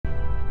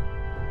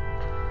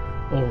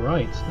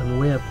Alright, and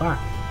we're back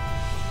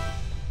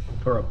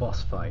for a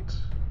boss fight.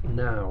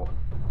 Now,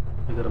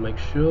 we've got to make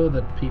sure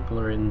that people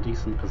are in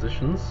decent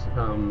positions,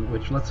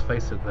 which, let's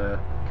face it,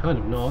 they're kind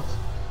of not.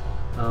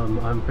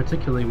 I'm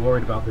particularly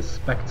worried about this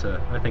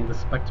Spectre. I think the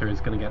Spectre is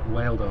going to get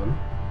wailed on,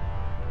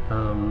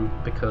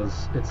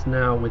 because it's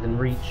now within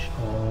reach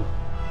of...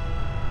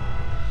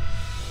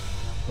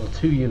 well,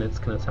 2 units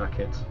can attack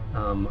it,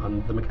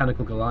 and the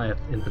Mechanical Goliath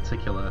in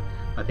particular,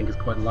 I think is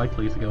quite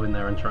likely to go in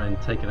there and try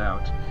and take it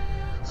out.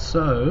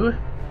 So,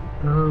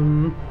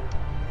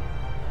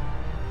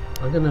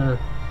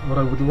 what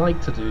I would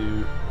like to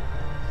do,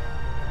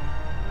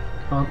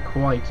 can't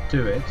quite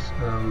do it,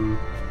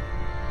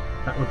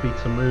 that would be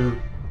to move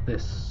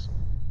this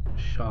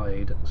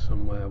shide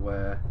somewhere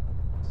where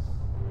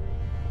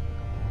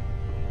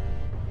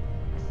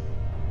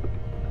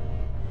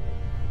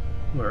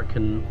it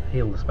can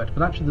heal the Spectre.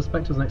 But actually the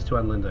Spectre's next to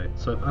Anlinde,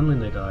 so if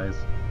Anlinde dies,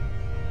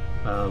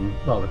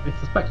 well, if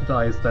the Spectre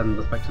dies, then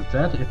the Spectre's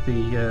dead. If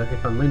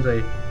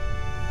Anlinde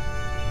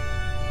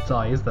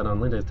dies, then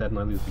Anlinde is dead and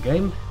I lose the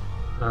game.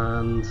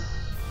 And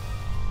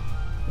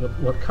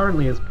what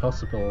currently is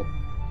possible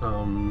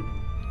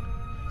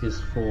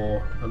is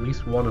for at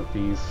least one of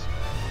these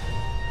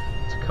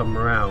to come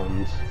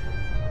round,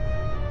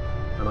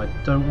 and I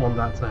don't want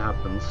that to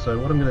happen. So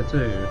what I'm going to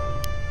do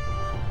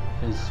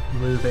is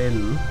move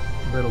in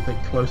a little bit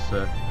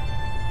closer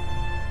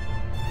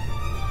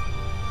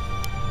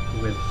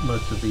with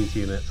most of these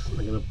units.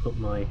 I'm going to put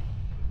my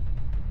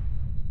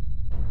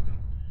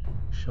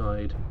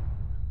shide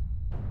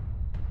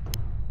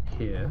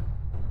here,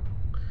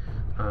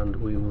 and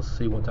we will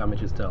see what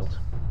damage is dealt.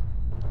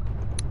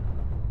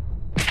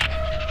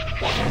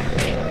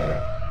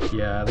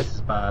 Yeah, this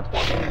is bad.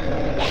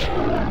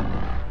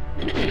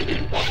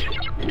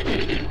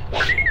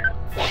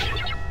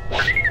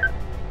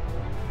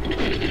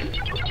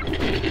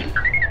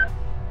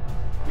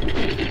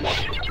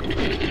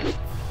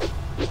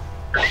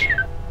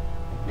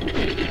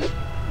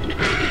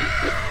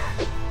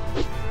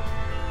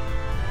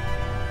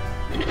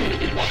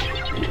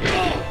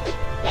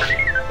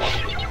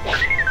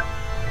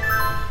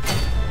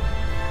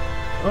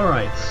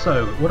 Alright,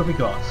 so what have we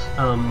got?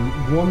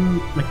 One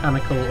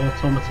mechanical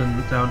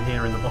automaton down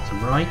here in the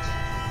bottom right.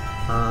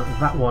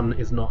 That one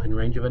is not in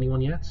range of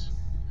anyone yet.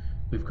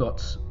 We've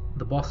got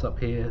the boss up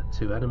here,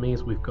 2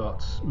 enemies. We've got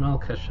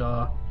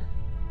Malkashar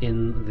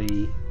in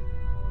the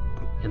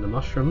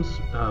mushrooms,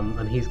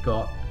 and he's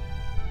got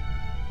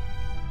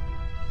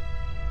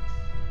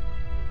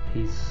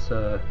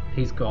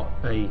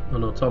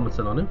an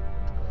automaton on him.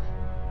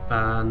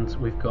 And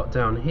we've got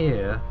down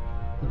here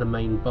the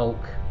main bulk.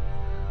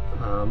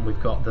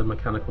 We've got the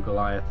Mechanical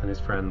Goliath and his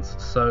friends,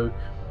 so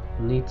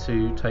we need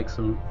to take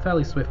some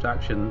fairly swift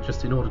action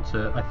just in order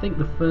to, I think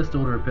the first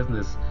order of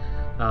business,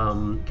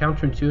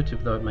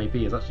 counterintuitive though it may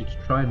be, is actually to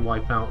try and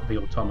wipe out the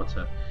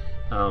automata.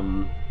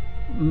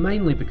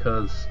 Mainly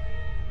because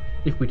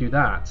if we do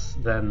that,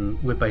 then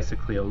we're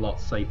basically a lot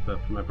safer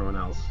from everyone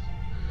else.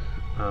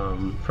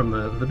 From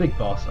the big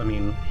boss, I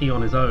mean, he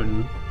on his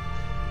own,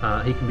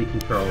 he can be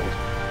controlled.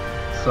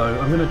 So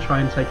I'm going to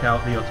try and take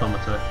out the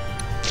automata.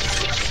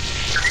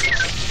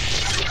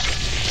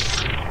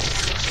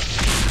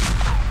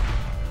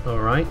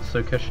 Alright,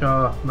 so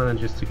Kashar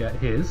manages to get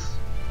his.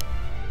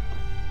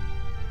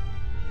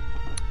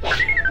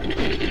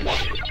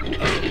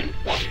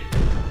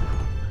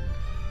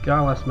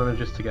 Goliath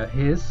manages to get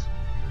his.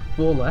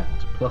 4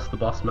 left, plus the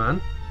boss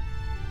man.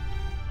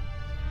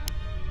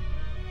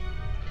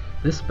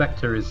 This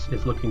Spectre is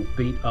looking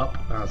beat up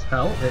as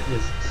hell. It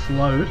is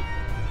slowed.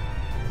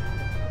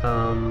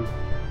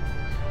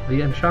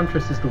 The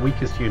Enchantress is the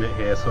weakest unit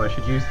here, so I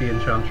should use the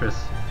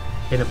Enchantress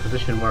in a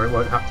position where it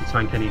won't have to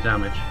tank any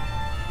damage.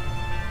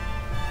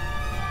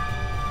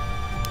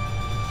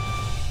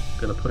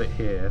 Gonna put it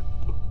here.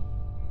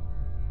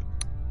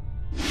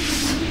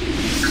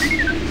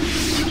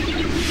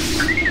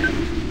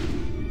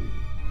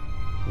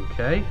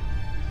 Okay.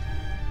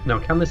 Now,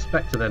 can this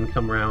Spectre then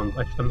come round?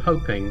 I'm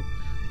hoping.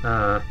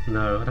 No,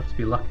 I'd have to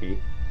be lucky.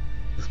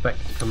 The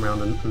Spectre to come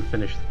round and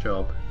finish the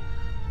job.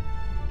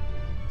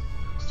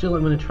 Still,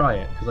 I'm going to try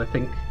it because I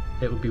think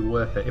it would be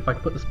worth it. If I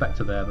put the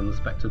Spectre there, then the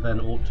Spectre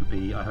then ought to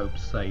be, I hope,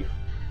 safe.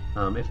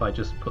 If I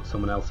just put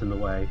someone else in the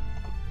way.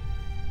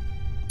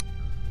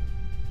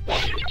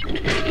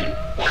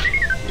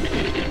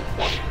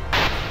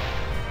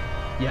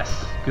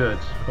 Yes, good.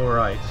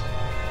 Alright.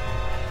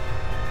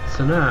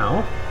 So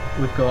now,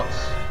 we've got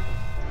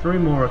 3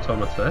 more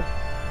automata.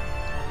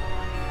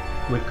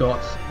 We've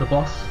got the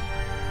boss,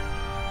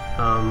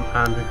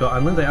 and we've got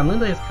Anlinde.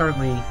 Anlinde is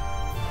currently...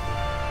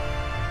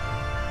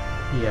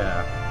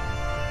 yeah.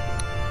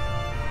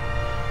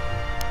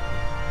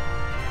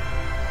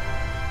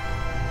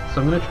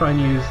 So I'm going to try and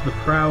use the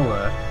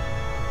Prowler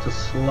to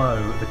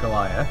slow the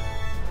Goliath.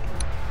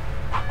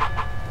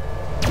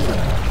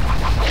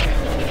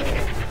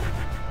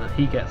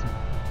 He gets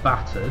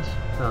battered.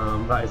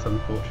 That is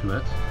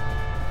unfortunate.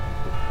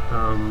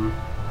 And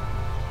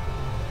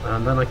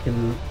then I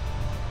can...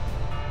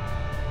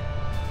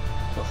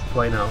 What's the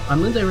play now?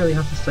 And Linde really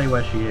has to stay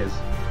where she is.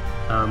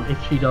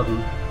 If she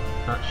doesn't,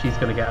 she's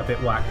going to get a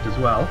bit whacked as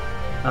well.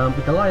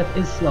 The Goliath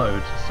is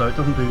slowed, so it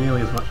doesn't do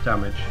nearly as much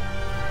damage,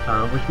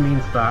 which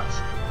means that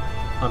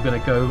I'm going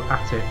to go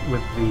at it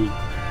with the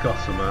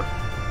Gossamer.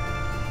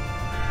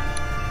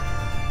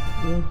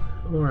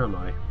 Or am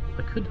I?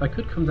 I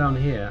could come down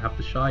here, have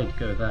the Shide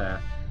go there.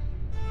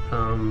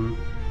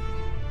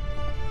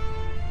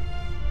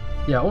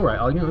 Yeah, alright,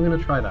 I'm going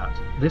to try that.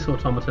 This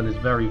automaton is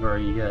very,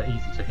 very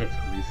easy to hit,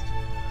 at least.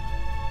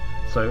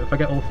 So if I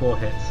get all 4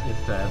 hits,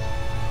 it's dead.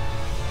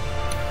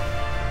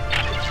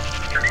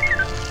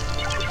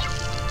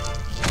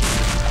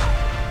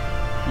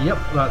 Yep,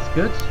 that's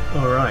good.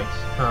 Alright.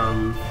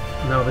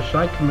 Now the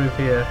Shide can move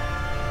here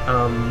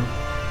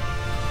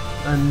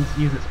and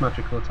use its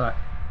magical attack.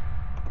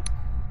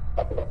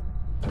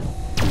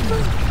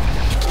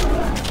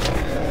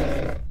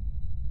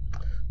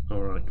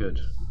 Alright, good.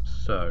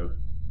 So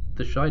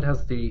the Shide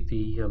has the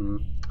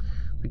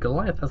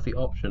Goliath has the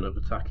option of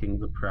attacking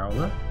the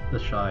Prowler, the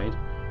Shide,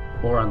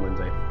 or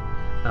Anlinde.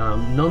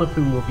 None of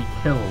whom will be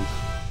killed,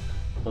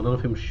 or none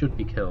of whom should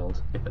be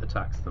killed if it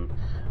attacks them.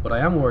 What I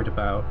am worried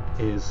about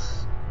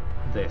is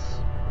this.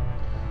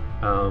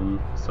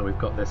 So we've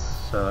got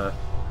this.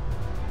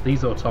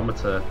 These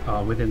automata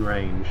are within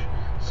range,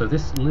 so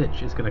this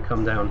Lich is going to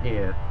come down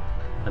here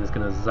and is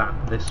going to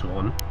zap this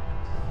one.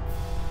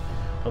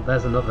 Oh,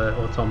 there's another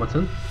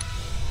automaton.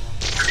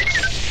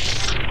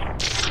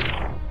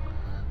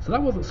 So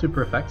that wasn't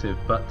super effective,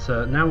 but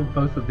now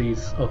both of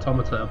these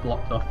automata are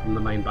blocked off from the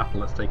main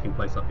battle that's taking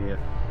place up here.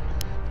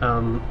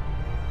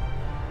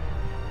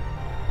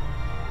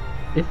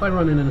 If I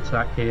run in an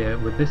attack here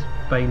with this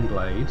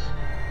Baneblade,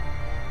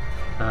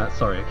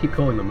 sorry, I keep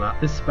calling them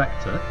that, this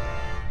Spectre,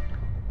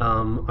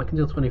 I can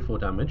deal 24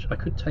 damage. I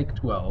could take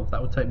 12,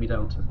 that would take me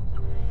down to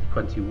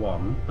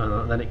 21,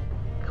 and then it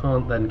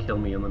can't then kill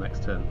me on the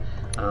next turn.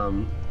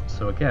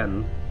 So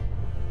again,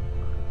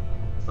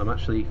 I'm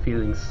actually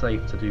feeling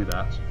safe to do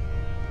that.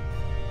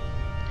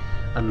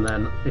 And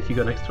then if you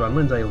go next to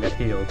Anlinde, you'll get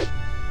healed.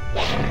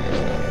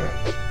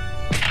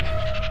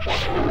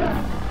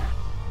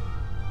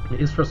 It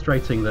is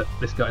frustrating that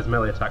this guy's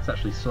melee attacks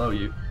actually slow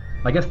you.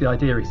 I guess the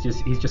idea is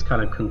he's just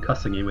kind of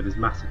concussing you with his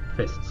massive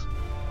fists.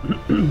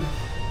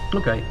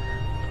 Okay,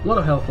 a lot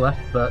of health left,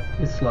 but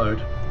it's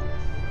slowed.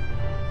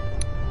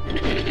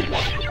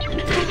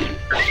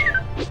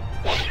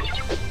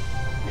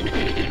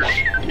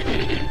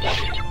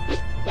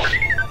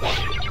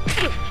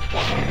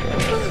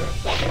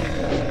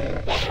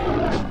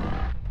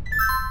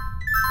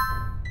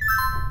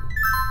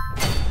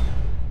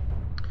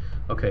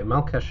 Okay,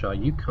 Malkeshar,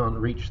 you can't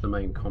reach the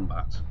main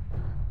combat.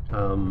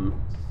 I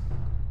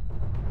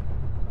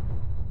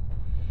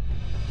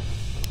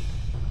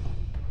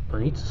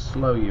need to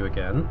slow you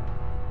again.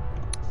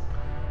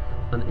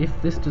 And if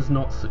this does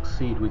not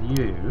succeed with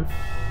you,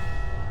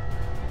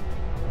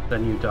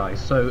 then you die.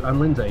 So,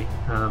 Anlinde,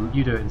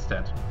 you do it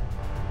instead.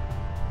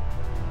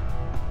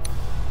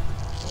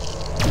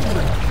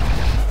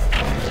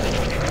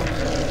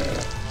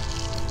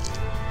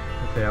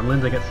 Okay,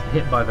 Anlinde gets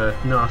hit by the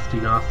nasty,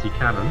 nasty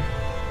cannon.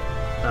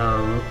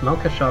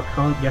 Malkeshar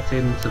can't get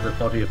into the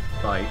body of the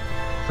fight,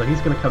 so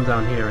he's going to come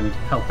down here and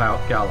help out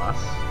Galas.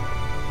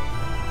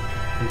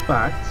 In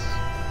fact,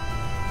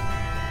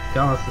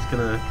 Galas is going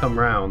to come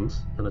round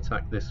and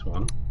attack this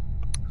one.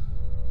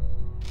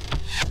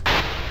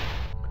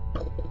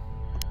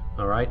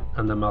 Alright,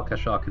 and then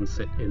Malkeshar can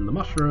sit in the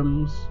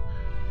mushrooms.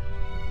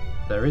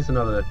 There is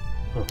another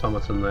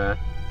automaton there,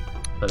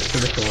 but it's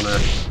in the corner,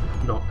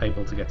 not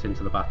able to get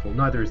into the battle.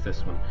 Neither is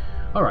this one.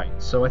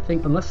 Alright, so I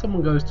think unless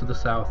someone goes to the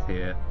south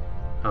here,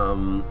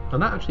 and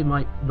that actually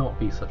might not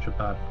be such a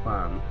bad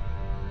plan,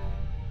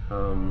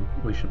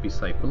 we should be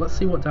safe. But let's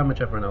see what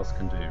damage everyone else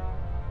can do.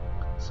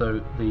 So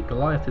the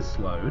Goliath is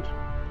slowed.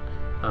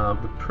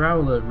 The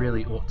Prowler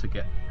really ought to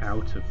get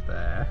out of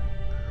there.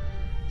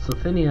 So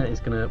Thynia is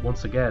going to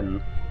once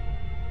again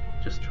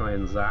just try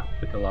and zap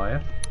the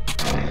Goliath.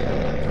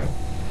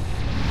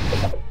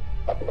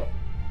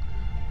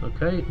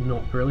 Okay,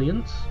 not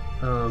brilliant.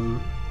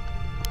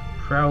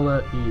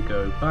 Prowler, you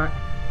go back.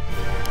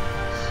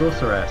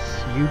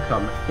 Sorceress, you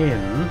come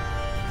in.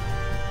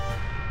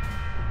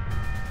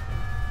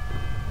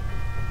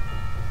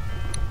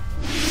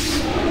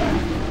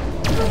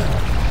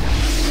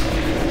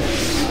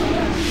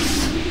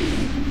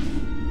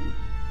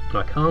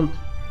 I can't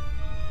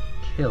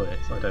kill it,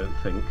 I don't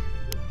think.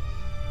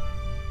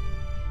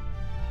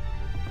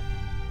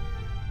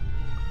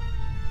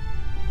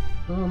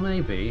 Oh,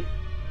 maybe.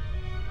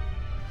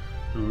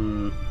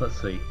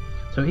 Let's see.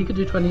 So he could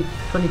do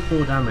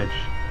 24 damage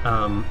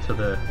to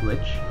the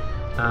Lich,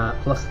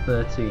 plus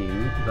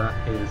 13, that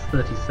is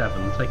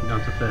 37, taking down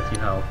to 30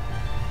 health.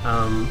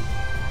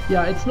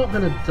 Yeah, it's not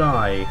going to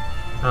die,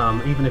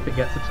 even if it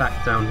gets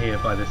attacked down here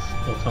by this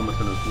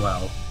automaton as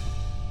well.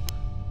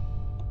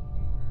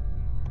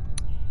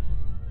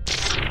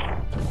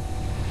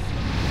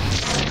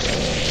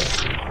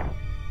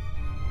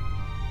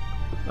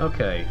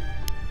 Okay.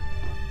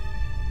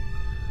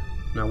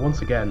 Now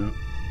once again,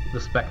 the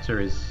Spectre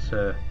is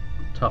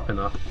tough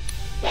enough.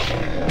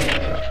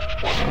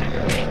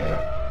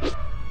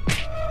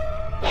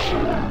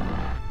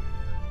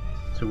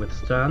 To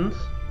withstand.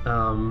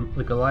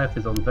 The Goliath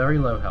is on very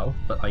low health,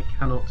 but I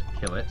cannot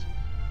kill it.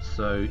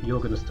 So you're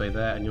going to stay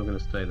there, and you're going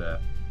to stay there.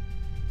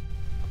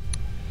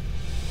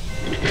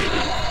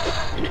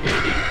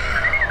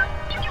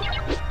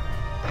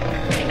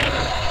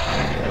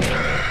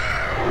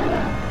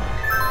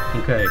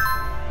 Okay.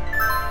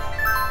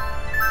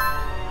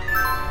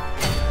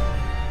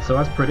 So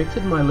as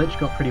predicted, my Lich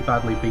got pretty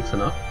badly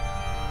beaten up.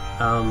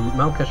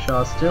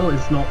 Malkashar still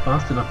is not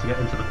fast enough to get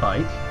into the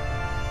fight.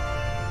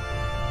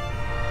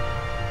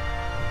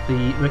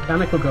 The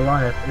mechanical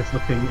Goliath is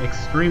looking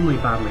extremely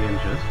badly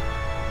injured.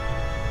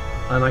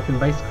 And I can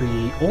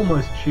basically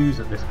almost choose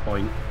at this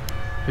point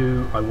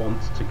who I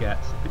want to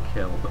get the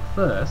kill. But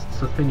first,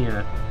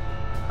 Sothinia...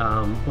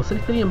 well,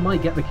 Sothinia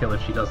might get the kill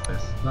if she does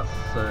this.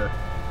 That's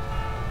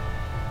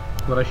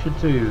what I should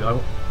do.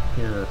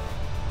 Yeah.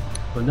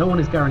 Well, no one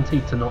is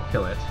guaranteed to not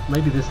kill it.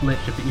 Maybe this Lich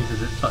if it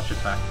uses its touch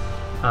attack.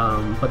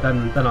 But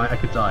then I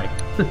could die.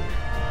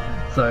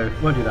 So,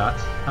 won't do that.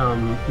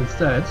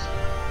 Instead,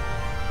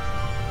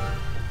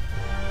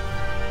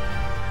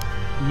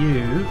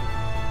 you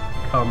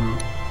come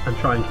and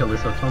try and kill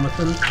this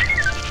automaton.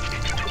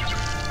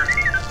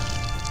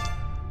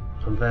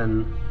 And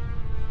then...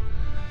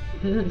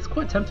 it's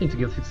quite tempting to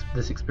give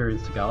this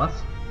experience to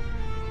Goliath.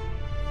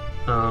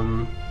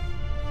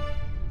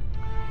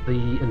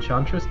 The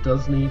Enchantress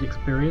does need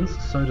experience,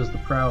 so does the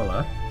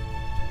Prowler.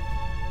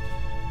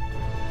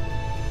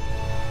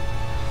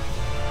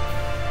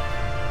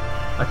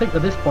 I think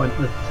at this point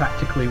the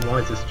tactically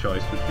wisest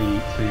choice would be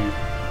to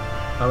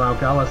allow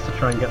Goliath to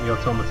try and get the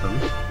automaton.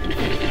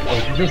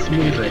 Oh, this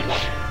music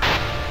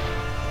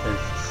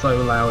is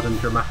so loud and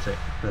dramatic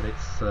that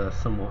it's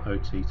somewhat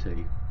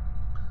OTT.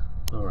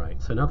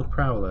 Alright, so now the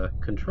Prowler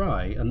can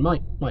try, and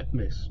might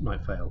miss,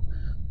 might fail.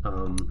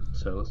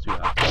 So let's do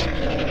that.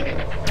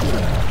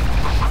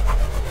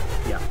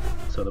 Yeah,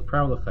 so the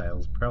Prowler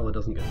fails. Prowler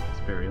doesn't get the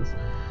experience.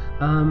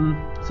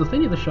 So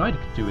Sothinia the Shide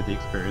could do with the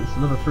experience.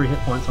 Another 3 hit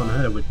points on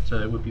her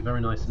would be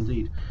very nice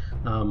indeed.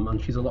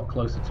 And she's a lot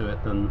closer to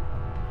it than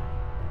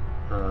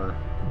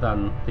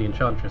the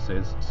Enchantress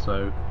is.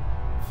 So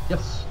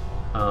yes,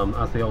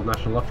 as the old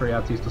National Lottery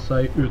ads used to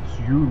say, it's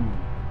you.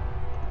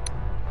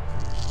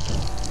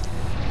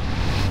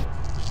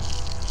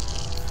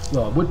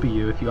 Well, it would be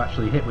you if you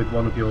actually hit with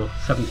one of your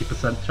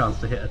 70% chance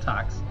to hit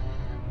attacks.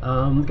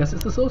 Guess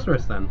it's the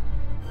Sorceress then.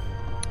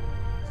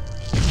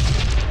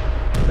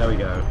 There we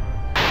go.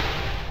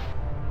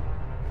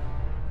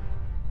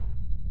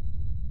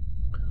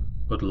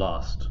 At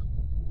last,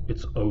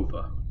 it's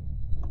over.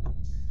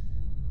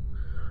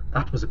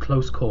 That was a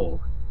close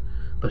call,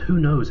 but who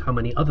knows how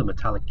many other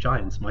metallic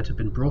giants might have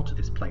been brought to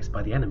this place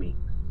by the enemy.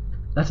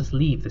 Let us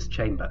leave this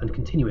chamber and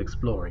continue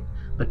exploring,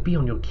 but be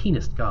on your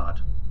keenest guard.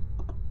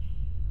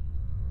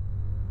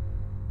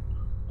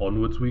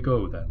 Onwards we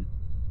go, then.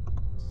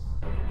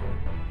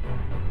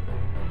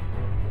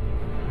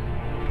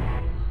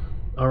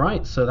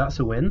 Alright, so that's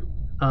a win.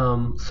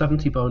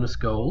 70 bonus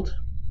gold.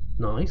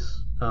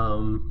 Nice.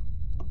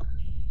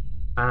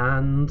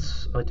 And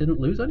I didn't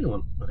lose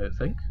anyone, I don't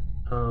think.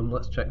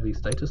 Let's check the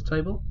status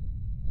table.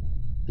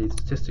 The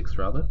statistics,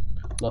 rather.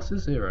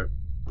 Losses, 0.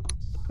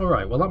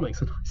 Alright, well that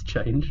makes a nice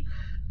change.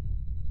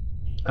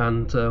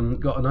 And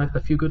got a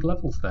few good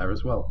levels there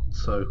as well.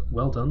 So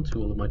well done to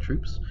all of my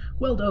troops.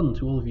 Well done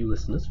to all of you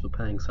listeners for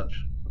paying such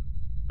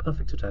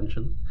perfect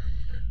attention.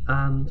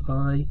 And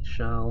I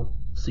shall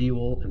see you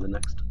all in the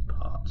next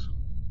part.